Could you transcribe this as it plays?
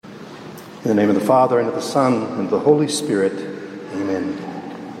In the name of the Father, and of the Son, and of the Holy Spirit. Amen.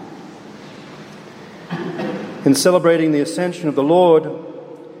 In celebrating the Ascension of the Lord,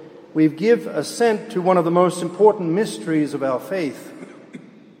 we give assent to one of the most important mysteries of our faith.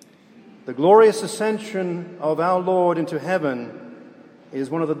 The glorious ascension of our Lord into heaven is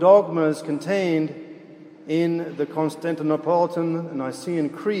one of the dogmas contained in the Constantinopolitan and Nicene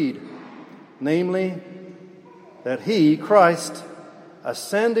Creed, namely, that He, Christ,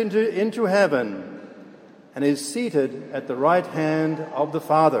 ascended into heaven and is seated at the right hand of the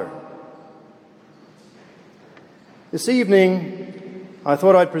Father. This evening, I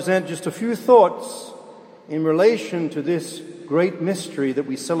thought I'd present just a few thoughts in relation to this great mystery that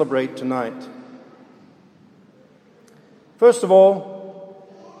we celebrate tonight. First of all,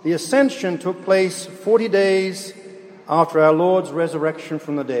 the Ascension took place 40 days after our Lord's resurrection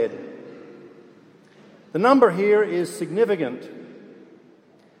from the dead. The number here is significant.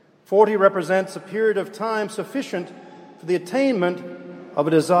 40 represents a period of time sufficient for the attainment of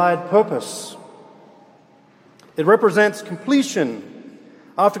a desired purpose. It represents completion.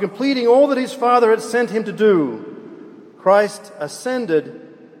 After completing all that his Father had sent him to do, Christ ascended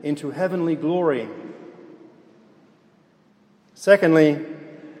into heavenly glory. Secondly,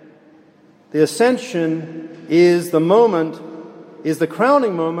 the ascension is the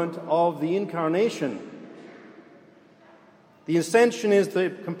crowning moment of the Incarnation. The ascension is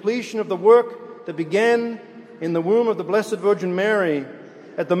the completion of the work that began in the womb of the Blessed Virgin Mary.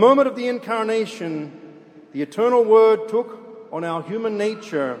 At the moment of the Incarnation, the eternal Word took on our human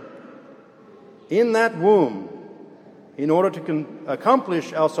nature in that womb in order to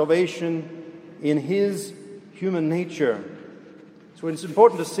accomplish our salvation in His human nature. So it's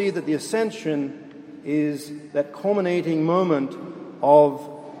important to see that the Ascension is that culminating moment of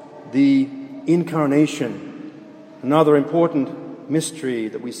the Incarnation. Another important mystery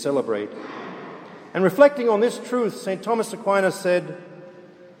that we celebrate. And reflecting on this truth, St. Thomas Aquinas said,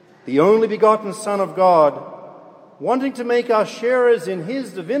 "The only begotten Son of God, wanting to make us sharers in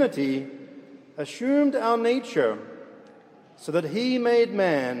His divinity, assumed our nature, so that He made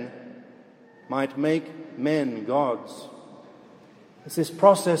man might make men gods." It's this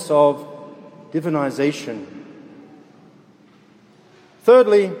process of divinization.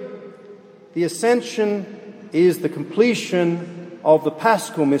 Thirdly, the Ascension is the completion of the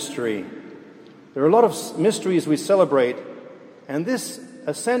Paschal mystery. There are a lot of mysteries we celebrate, and this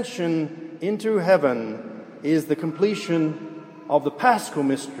ascension into heaven is the completion of the Paschal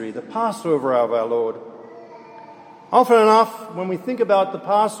mystery, the Passover of our Lord. Often enough, when we think about the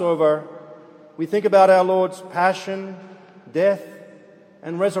Passover, we think about our Lord's passion, death,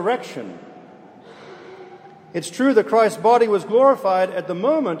 and resurrection. It's true that Christ's body was glorified at the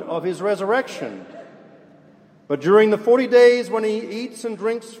moment of His resurrection. But during the 40 days when He eats and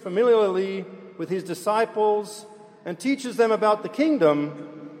drinks familiarly with His disciples and teaches them about the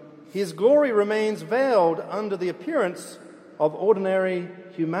kingdom, His glory remains veiled under the appearance of ordinary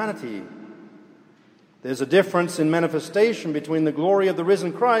humanity. There's a difference in manifestation between the glory of the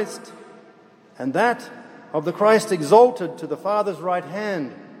risen Christ and that of the Christ exalted to the Father's right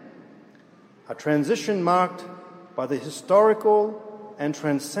hand, a transition marked by the historical and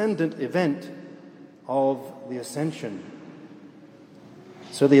transcendent event of the Ascension.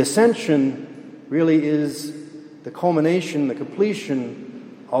 So the Ascension really is the culmination, the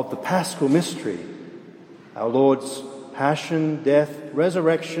completion of the Paschal mystery, our Lord's passion, death,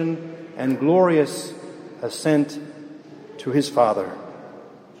 resurrection, and glorious ascent to His Father.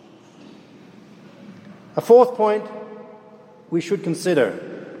 A fourth point we should consider.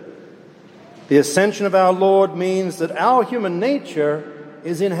 The ascension of our Lord means that our human nature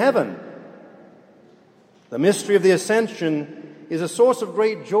is in heaven. The mystery of the Ascension is a source of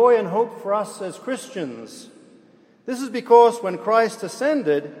great joy and hope for us as Christians. This is because when Christ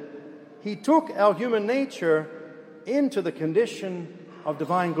ascended, He took our human nature into the condition of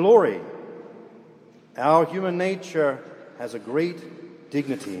divine glory. Our human nature has a great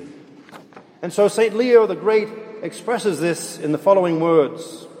dignity. And so St. Leo the Great expresses this in the following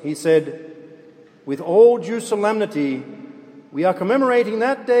words. He said, "With all due solemnity, we are commemorating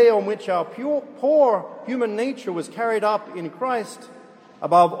that day on which our poor human nature was carried up in Christ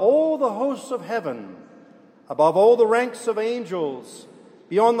above all the hosts of heaven, above all the ranks of angels,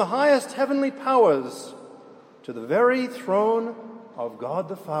 beyond the highest heavenly powers, to the very throne of God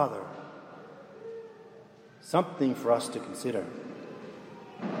the Father." Something for us to consider.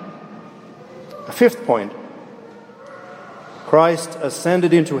 A fifth point. Christ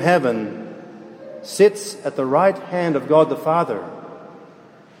ascended into heaven, sits at the right hand of God the Father.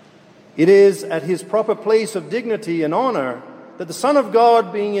 It is at His proper place of dignity and honor that the Son of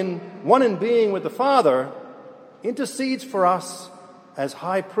God, being in one in being with the Father, intercedes for us as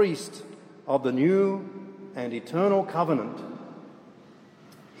high priest of the new and eternal covenant.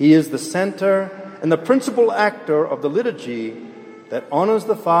 He is the center and the principal actor of the liturgy that honors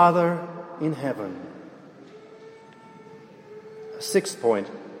the Father in heaven. A sixth point.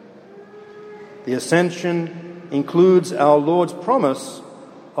 The Ascension includes our Lord's promise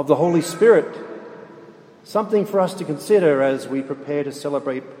of the Holy Spirit, something for us to consider as we prepare to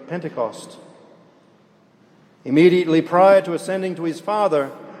celebrate Pentecost. Immediately prior to ascending to his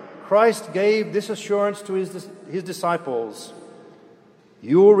Father, Christ gave this assurance to his disciples: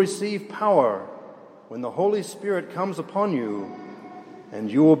 "You will receive power when the Holy Spirit comes upon you, and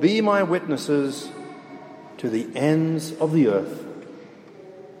you will be my witnesses to the ends of the earth."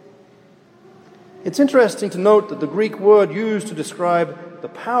 It's interesting to note that the Greek word used to describe the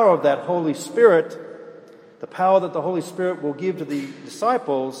power of that Holy Spirit, the power that the Holy Spirit will give to the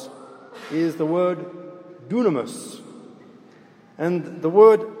disciples, is the word dunamis. And the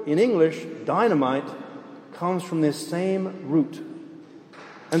word in English, dynamite, comes from this same root.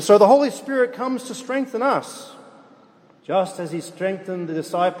 And so the Holy Spirit comes to strengthen us, just as he strengthened the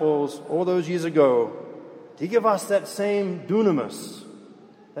disciples all those years ago, to give us that same dunamis,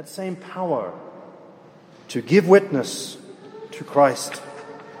 that same power, to give witness to Christ.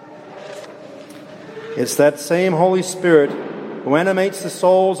 It's that same Holy Spirit who animates the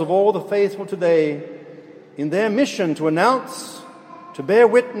souls of all the faithful today in their mission to announce, to bear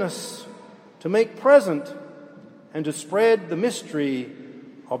witness, to make present, and to spread the mystery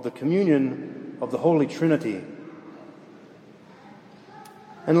of the communion of the Holy Trinity.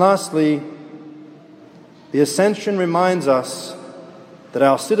 And lastly, the Ascension reminds us that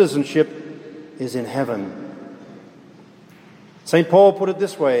our citizenship is in heaven. St. Paul put it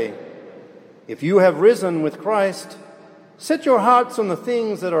this way: "If you have risen with Christ, set your hearts on the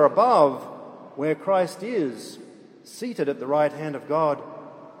things that are above, where Christ is, seated at the right hand of God.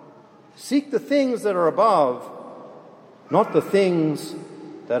 Seek the things that are above, not the things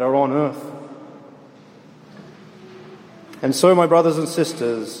that are on earth." And so, my brothers and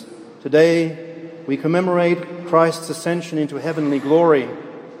sisters, today we commemorate Christ's ascension into heavenly glory.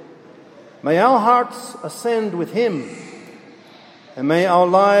 May our hearts ascend with him, and may our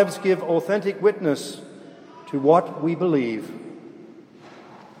lives give authentic witness to what we believe.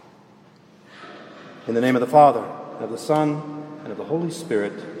 In the name of the Father, and of the Son, and of the Holy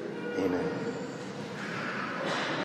Spirit, amen.